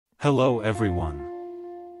Hello everyone.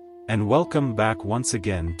 And welcome back once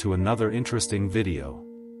again to another interesting video.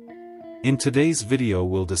 In today's video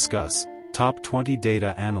we'll discuss top 20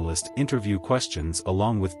 data analyst interview questions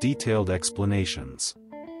along with detailed explanations.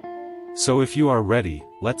 So if you are ready,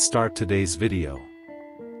 let's start today's video.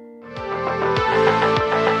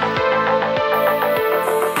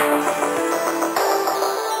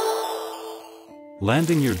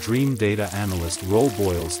 Landing your dream data analyst role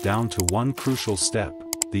boils down to one crucial step: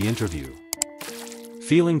 the interview.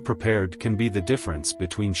 Feeling prepared can be the difference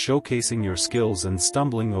between showcasing your skills and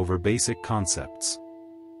stumbling over basic concepts.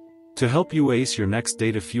 To help you ace your next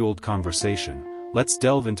data-fueled conversation, let's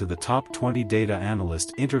delve into the top 20 data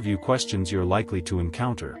analyst interview questions you're likely to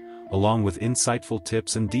encounter, along with insightful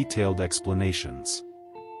tips and detailed explanations.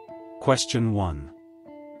 Question 1.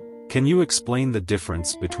 Can you explain the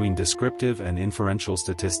difference between descriptive and inferential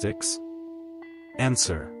statistics?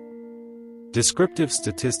 Answer. Descriptive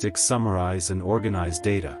statistics summarize and organize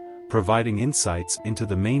data, providing insights into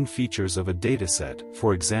the main features of a dataset,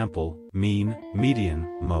 for example, mean, median,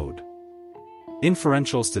 mode.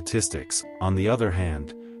 Inferential statistics, on the other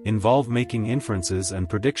hand, involve making inferences and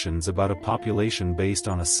predictions about a population based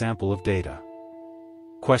on a sample of data.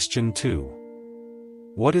 Question 2.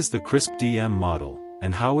 What is the CRISP-DM model,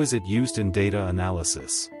 and how is it used in data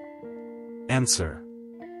analysis? Answer.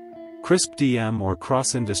 CRISP-DM, or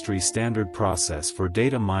Cross-Industry Standard Process for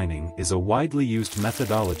Data Mining, is a widely used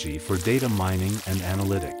methodology for data mining and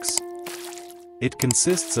analytics. It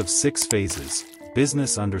consists of 6 phases: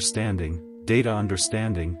 business understanding, data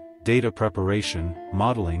preparation,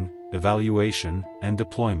 modeling, evaluation, and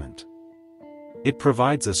deployment. It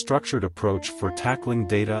provides a structured approach for tackling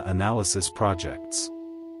data analysis projects.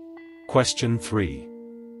 Question 3.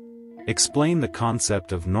 Explain the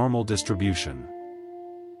concept of normal distribution.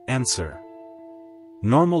 Answer.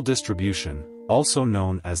 Normal distribution, also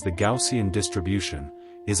known as the Gaussian distribution,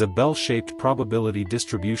 is a bell-shaped probability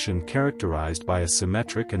distribution characterized by a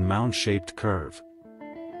symmetric and mound-shaped curve.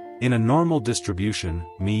 In a normal distribution,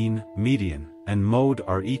 mean, median, and mode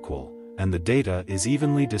are equal, and the data is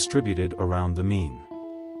evenly distributed around the mean.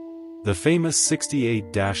 The famous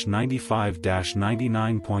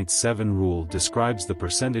 68-95-99.7 rule describes the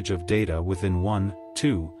percentage of data within 1,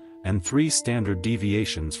 2, and 3 standard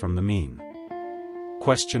deviations from the mean.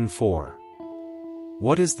 Question 4.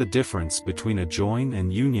 What is the difference between a join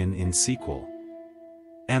and union in SQL?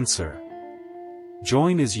 Answer.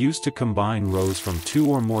 Join is used to combine rows from 2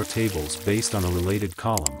 or more tables based on a related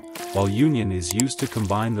column, while union is used to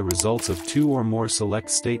combine the results of 2 or more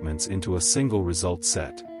select statements into a single result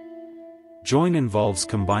set. Join involves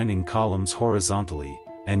combining columns horizontally,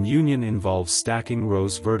 and union involves stacking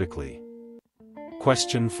rows vertically.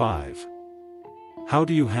 Question 5. How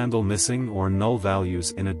do you handle missing or null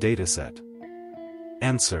values in a dataset?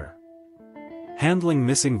 Answer. Handling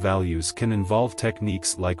missing values can involve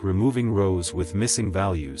techniques like removing rows with missing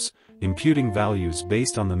values, imputing values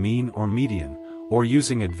based on the mean or median, or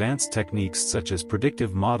using advanced techniques such as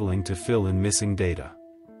predictive modeling to fill in missing data.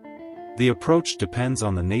 The approach depends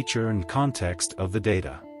on the nature and context of the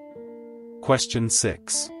data. Question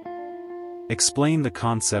 6. Explain the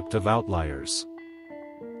concept of outliers.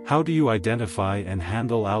 How do you identify and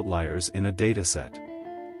handle outliers in a dataset?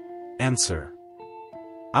 Answer.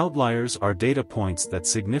 Outliers are data points that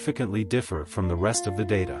significantly differ from the rest of the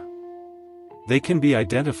data. They can be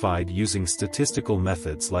identified using statistical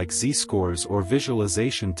methods like z-scores or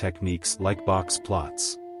visualization techniques like box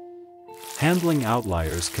plots. Handling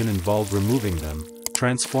outliers can involve removing them,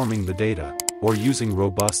 transforming the data, or using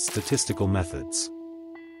robust statistical methods.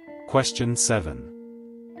 Question 7.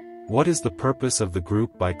 What is the purpose of the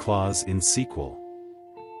group by clause in SQL?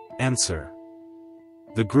 Answer.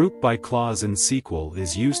 The group by clause in SQL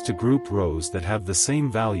is used to group rows that have the same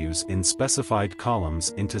values in specified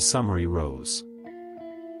columns into summary rows.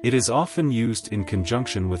 It is often used in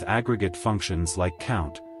conjunction with aggregate functions like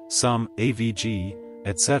count, sum, avg,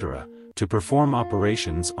 etc., to perform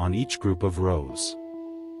operations on each group of rows.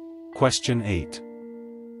 Question 8.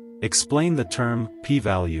 Explain the term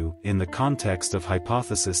p-value in the context of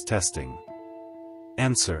hypothesis testing.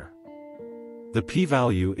 Answer. The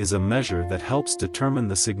p-value is a measure that helps determine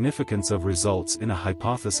the significance of results in a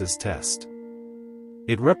hypothesis test.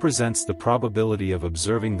 It represents the probability of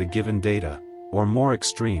observing the given data, or more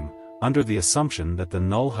extreme, under the assumption that the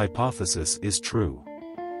null hypothesis is true.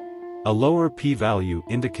 A lower p-value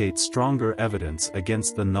indicates stronger evidence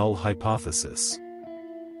against the null hypothesis.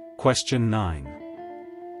 Question 9.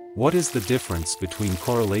 What is the difference between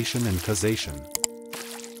correlation and causation?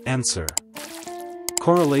 Answer.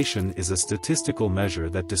 Correlation is a statistical measure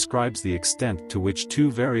that describes the extent to which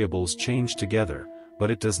two variables change together, but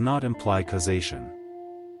it does not imply causation.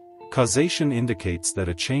 Causation indicates that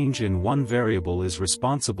a change in one variable is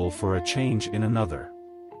responsible for a change in another.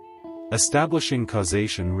 Establishing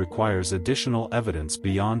causation requires additional evidence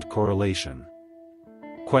beyond correlation.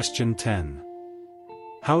 Question 10.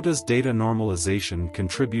 How does data normalization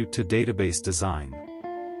contribute to database design?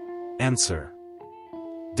 Answer.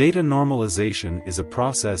 Data normalization is a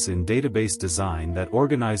process in database design that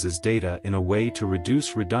organizes data in a way to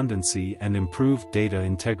reduce redundancy and improve data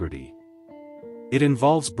integrity. It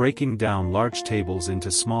involves breaking down large tables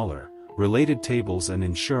into smaller, related tables and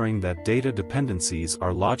ensuring that data dependencies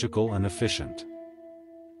are logical and efficient.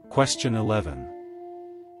 Question 11.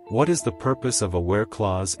 What is the purpose of a where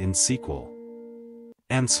clause in SQL?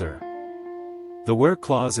 Answer. The where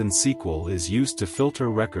clause in SQL is used to filter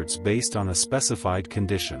records based on a specified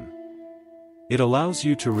condition. It allows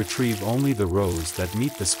you to retrieve only the rows that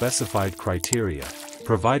meet the specified criteria,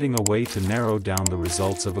 providing a way to narrow down the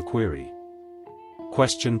results of a query.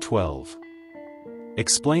 Question 12.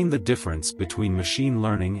 Explain the difference between machine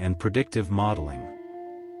learning and predictive modeling.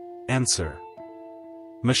 Answer.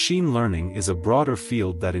 Machine learning is a broader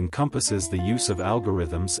field that encompasses the use of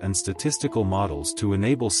algorithms and statistical models to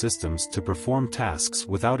enable systems to perform tasks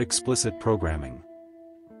without explicit programming.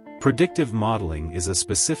 Predictive modeling is a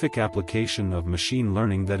specific application of machine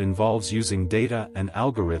learning that involves using data and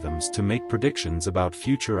algorithms to make predictions about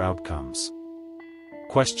future outcomes.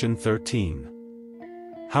 Question 13.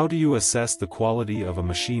 How do you assess the quality of a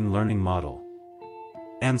machine learning model?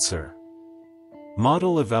 Answer.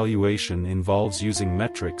 Model evaluation involves using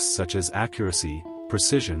metrics such as accuracy,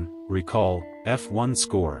 precision, recall, F1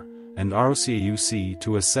 score, and ROCAUC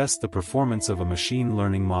to assess the performance of a machine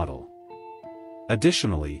learning model.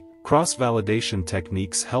 Additionally, cross-validation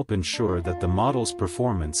techniques help ensure that the model's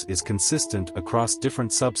performance is consistent across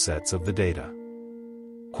different subsets of the data.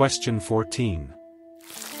 Question 14.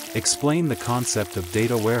 Explain the concept of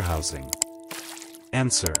data warehousing.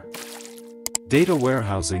 Answer. Data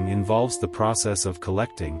warehousing involves the process of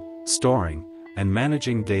collecting, storing, and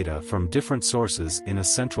managing data from different sources in a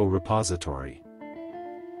central repository.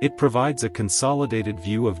 It provides a consolidated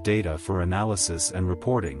view of data for analysis and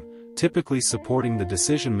reporting, typically supporting the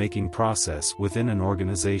decision-making process within an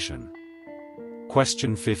organization.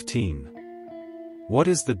 Question 15. What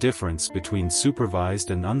is the difference between supervised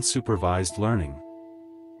and unsupervised learning?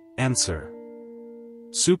 Answer.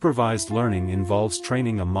 Supervised learning involves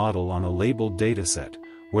training a model on a labeled dataset,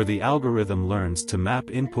 where the algorithm learns to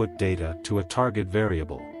map input data to a target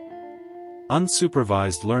variable.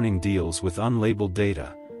 Unsupervised learning deals with unlabeled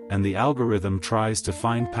data, and the algorithm tries to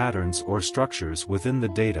find patterns or structures within the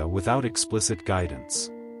data without explicit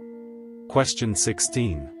guidance. Question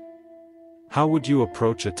 16. How would you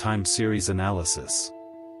approach a time series analysis?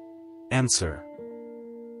 Answer.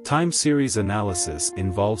 Time series analysis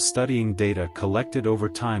involves studying data collected over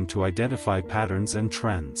time to identify patterns and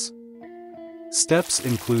trends. Steps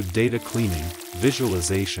include data cleaning,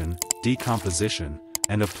 visualization, decomposition,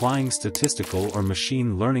 and applying statistical or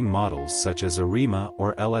machine learning models such as ARIMA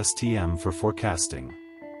or LSTM for forecasting.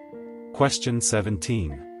 Question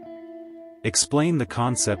 17. Explain the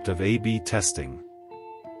concept of A/B testing.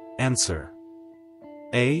 Answer.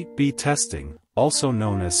 A/B testing, also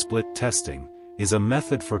known as split testing, is a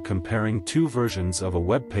method for comparing two versions of a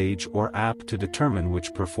web page or app to determine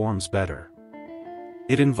which performs better.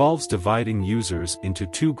 It involves dividing users into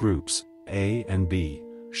two groups, A and B,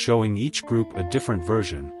 showing each group a different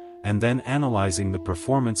version, and then analyzing the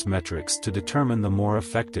performance metrics to determine the more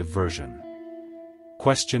effective version.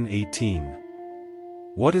 Question 18.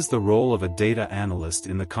 What is the role of a data analyst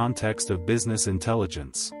in the context of business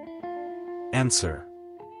intelligence? Answer.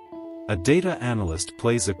 A data analyst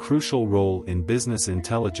plays a crucial role in business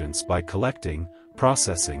intelligence by collecting,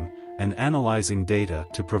 processing, and analyzing data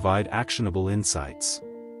to provide actionable insights.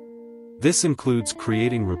 This includes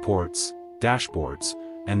creating reports, dashboards,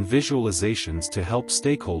 and visualizations to help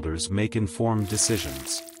stakeholders make informed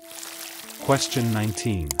decisions. Question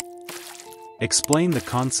 19. Explain the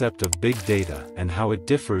concept of big data and how it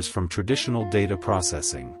differs from traditional data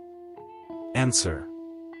processing. Answer.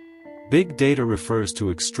 Big data refers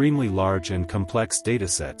to extremely large and complex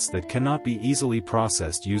datasets that cannot be easily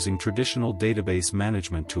processed using traditional database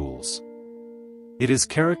management tools. It is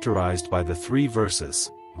characterized by the three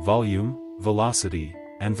verses: volume, velocity,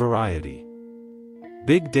 and variety.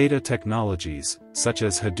 Big data technologies, such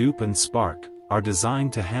as Hadoop and Spark, are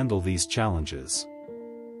designed to handle these challenges.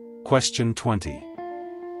 Question 20.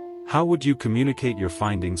 How would you communicate your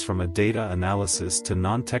findings from a data analysis to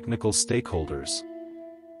non-technical stakeholders?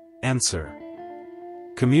 Answer.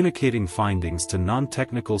 Communicating findings to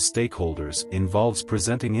non-technical stakeholders involves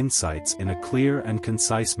presenting insights in a clear and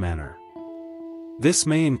concise manner. This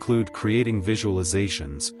may include creating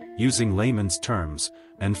visualizations, using layman's terms,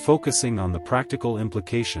 and focusing on the practical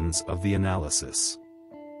implications of the analysis.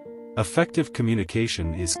 Effective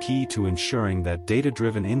communication is key to ensuring that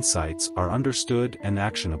data-driven insights are understood and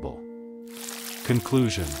actionable.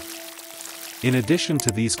 Conclusion. In addition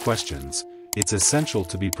to these questions, it's essential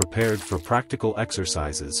to be prepared for practical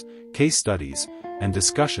exercises, case studies, and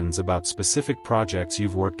discussions about specific projects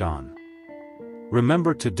you've worked on.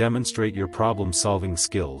 Remember to demonstrate your problem-solving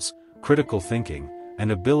skills, critical thinking,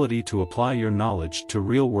 and ability to apply your knowledge to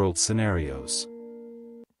real-world scenarios.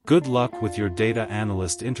 Good luck with your data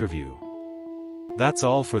analyst interview. That's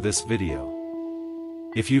all for this video.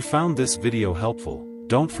 If you found this video helpful,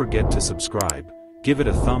 don't forget to subscribe, give it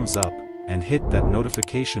a thumbs up, and hit that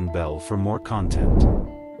notification bell for more content,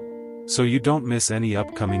 so you don't miss any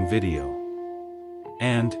upcoming video.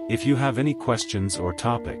 And, if you have any questions or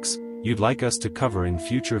topics you'd like us to cover in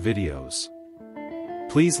future videos,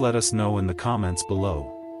 please let us know in the comments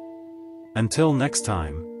below. Until next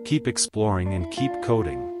time, keep exploring and keep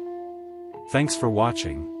coding. Thanks for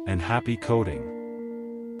watching, and happy coding.